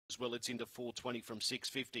as well. It's into 420 from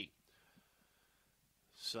 650.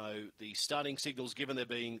 So the starting signal's given. They're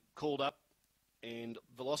being called up. And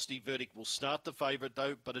Velocity Verdict will start the favourite,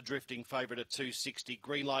 though, but a drifting favourite at 260.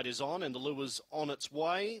 Green light is on, and the lure's on its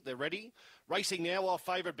way. They're ready. Racing now, our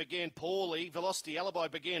favourite began poorly. Velocity Alibi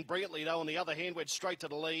began brilliantly, though. On the other hand, went straight to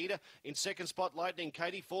the lead. In second spot, Lightning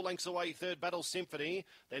Katie. 4 lengths away, third, Battle Symphony.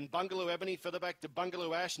 Then Bungaloo Ebony further back to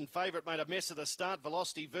Bungaloo Ash. And favourite made a mess of the start.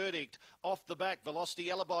 Velocity Verdict off the back.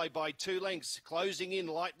 Velocity Alibi by 2 lengths. Closing in,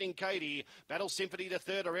 Lightning Katie. Battle Symphony to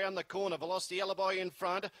third around the corner. Velocity Alibi in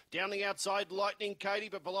front. Down the outside, Lightning Katie,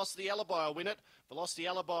 but Velocity Alibi will win it. Velocity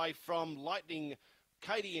Alibi from Lightning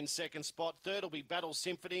Katie in second spot. Third will be Battle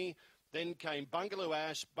Symphony. Then came Bungaloo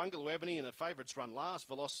Ash, Bungaloo Ebony, and the favourites run last.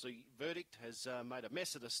 Velocity Verdict has made a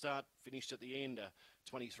mess of the start, finished at the end,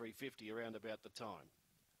 23.50 around about the time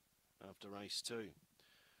after race 2.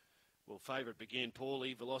 Well, favourite began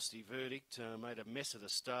poorly. Velocity Verdict made a mess of the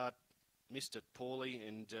start, missed it poorly,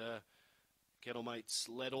 and Kettlemates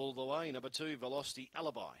led all the way. Number 2, Velocity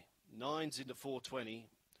Alibi. 9's into 420,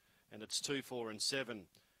 and it's 2, 4 and 7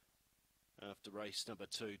 after race number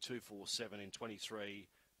 2. 2, 4, 7 in 23.52.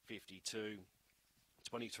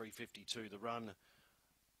 23.52 the run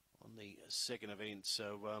on the second event.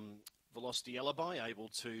 So Velocity Alibi able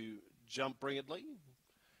to jump brilliantly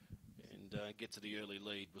and get to the early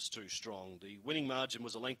lead was too strong. The winning margin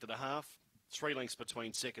was a length and a half. 3 lengths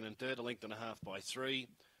between second and third, a length and a half by 3.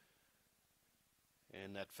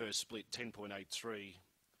 And that first split, 10.83.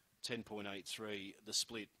 10.83 the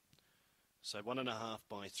split. So 1.5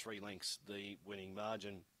 by 3 lengths the winning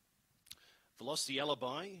margin. Velocity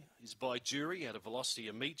Alibi is by jury out of Velocity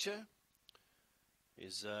Amicia.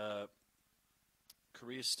 Is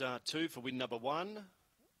career start 2 for win number 1.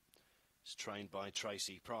 Is trained by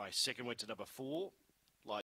Tracy Price. Second went to number 4.